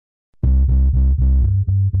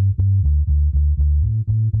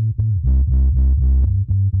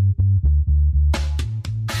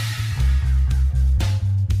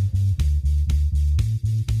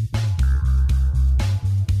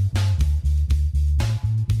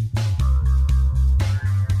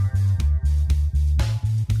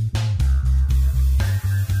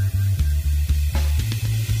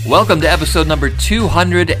Welcome to episode number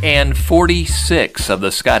 246 of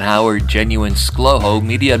the Scott Howard Genuine ScLoHo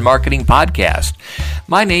Media and Marketing Podcast.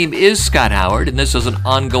 My name is Scott Howard, and this is an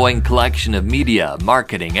ongoing collection of media,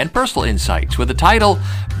 marketing, and personal insights with the title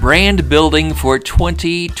Brand Building for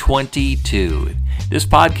 2022. This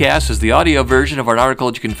podcast is the audio version of an article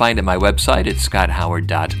that you can find at my website at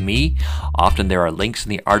scotthoward.me. Often there are links in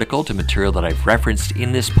the article to material that I've referenced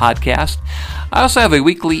in this podcast. I also have a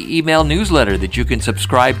weekly email newsletter that you can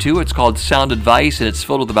subscribe to. It's called Sound Advice, and it's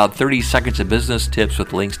filled with about 30 seconds of business tips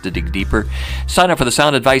with links to dig deeper. Sign up for the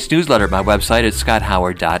Sound Advice newsletter at my website at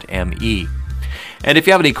scotthoward.me. And if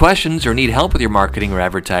you have any questions or need help with your marketing or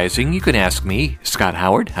advertising, you can ask me, Scott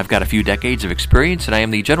Howard. I've got a few decades of experience, and I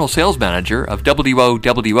am the general sales manager of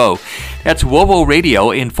WOWO. That's WOWO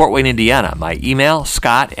Radio in Fort Wayne, Indiana. My email,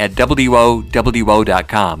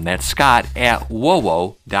 scott@WOWO.com. That's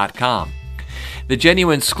scott@WOWO.com. The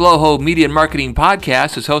Genuine ScLoHo Media and Marketing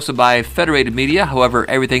Podcast is hosted by Federated Media. However,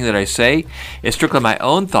 everything that I say is strictly my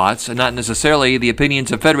own thoughts and not necessarily the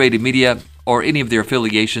opinions of Federated Media or any of their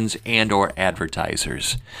affiliations and or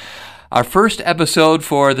advertisers. Our first episode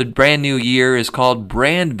for the brand new year is called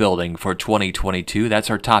Brand Building for 2022. That's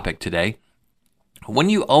our topic today. When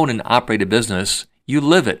you own and operate a business, you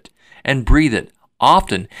live it and breathe it.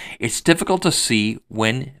 Often, it's difficult to see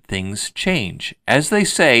when things change. As they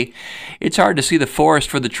say, it's hard to see the forest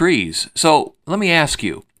for the trees. So let me ask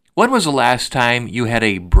you, when was the last time you had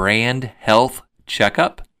a brand health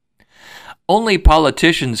checkup? Only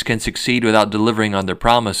politicians can succeed without delivering on their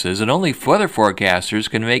promises, and only weather forecasters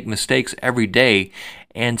can make mistakes every day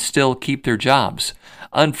and still keep their jobs.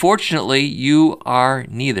 Unfortunately, you are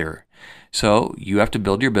neither. So you have to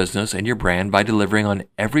build your business and your brand by delivering on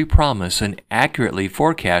every promise and accurately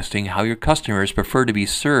forecasting how your customers prefer to be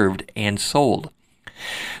served and sold.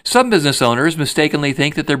 Some business owners mistakenly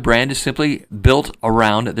think that their brand is simply built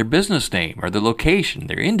around their business name or their location,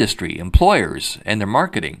 their industry, employers, and their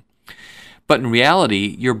marketing. But in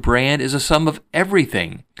reality, your brand is a sum of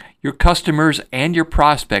everything. Your customers and your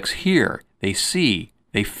prospects hear, they see,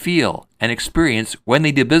 they feel, and experience when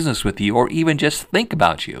they do business with you or even just think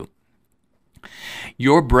about you.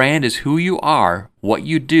 Your brand is who you are, what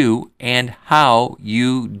you do, and how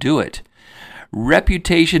you do it.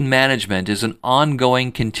 Reputation management is an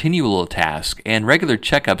ongoing, continual task, and regular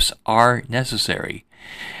checkups are necessary.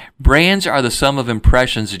 Brands are the sum of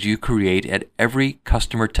impressions that you create at every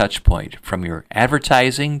customer touchpoint, from your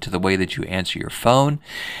advertising to the way that you answer your phone,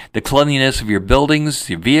 the cleanliness of your buildings,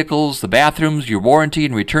 your vehicles, the bathrooms, your warranty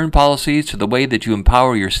and return policies, to the way that you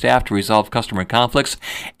empower your staff to resolve customer conflicts,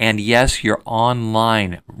 and yes, your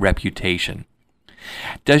online reputation.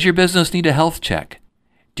 Does your business need a health check?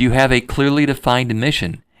 Do you have a clearly defined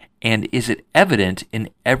mission? And is it evident in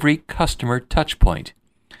every customer touchpoint?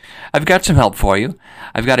 I've got some help for you.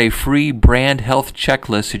 I've got a free brand health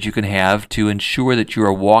checklist that you can have to ensure that you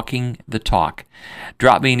are walking the talk.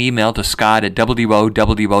 Drop me an email to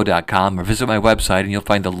scott@WOWO.com or visit my website and you'll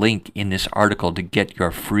find the link in this article to get your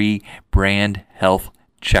free brand health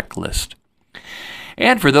checklist.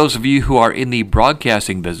 And for those of you who are in the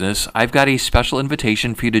broadcasting business, I've got a special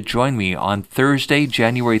invitation for you to join me on Thursday,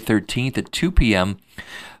 January 13th at 2 p.m.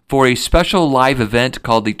 for a special live event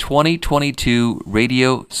called the 2022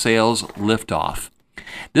 Radio Sales Liftoff.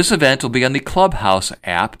 This event will be on the Clubhouse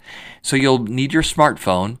app, so you'll need your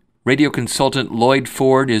smartphone. Radio consultant Lloyd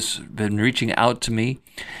Ford has been reaching out to me.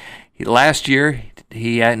 Last year,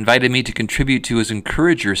 he invited me to contribute to his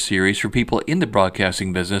Encourager series for people in the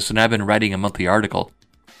broadcasting business, and I've been writing a monthly article.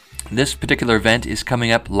 This particular event is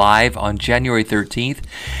coming up live on January 13th.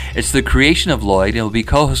 It's the creation of Lloyd and it will be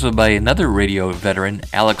co-hosted by another radio veteran,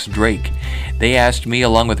 Alex Drake. They asked me,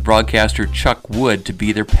 along with broadcaster Chuck Wood, to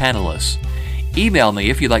be their panelists. Email me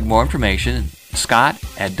if you'd like more information,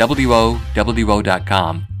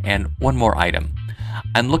 scott@WOWO.com. And one more item.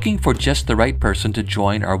 I'm looking for just the right person to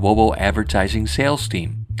join our WOWO advertising sales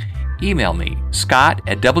team. Email me,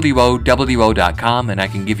 scott@WOWO.com, and I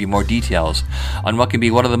can give you more details on what can be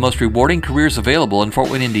one of the most rewarding careers available in Fort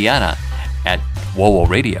Wayne, Indiana at WOWO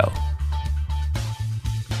Radio.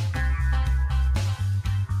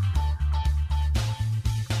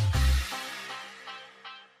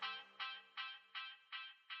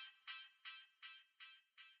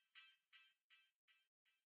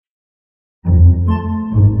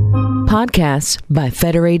 Podcasts by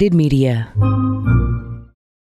Federated Media.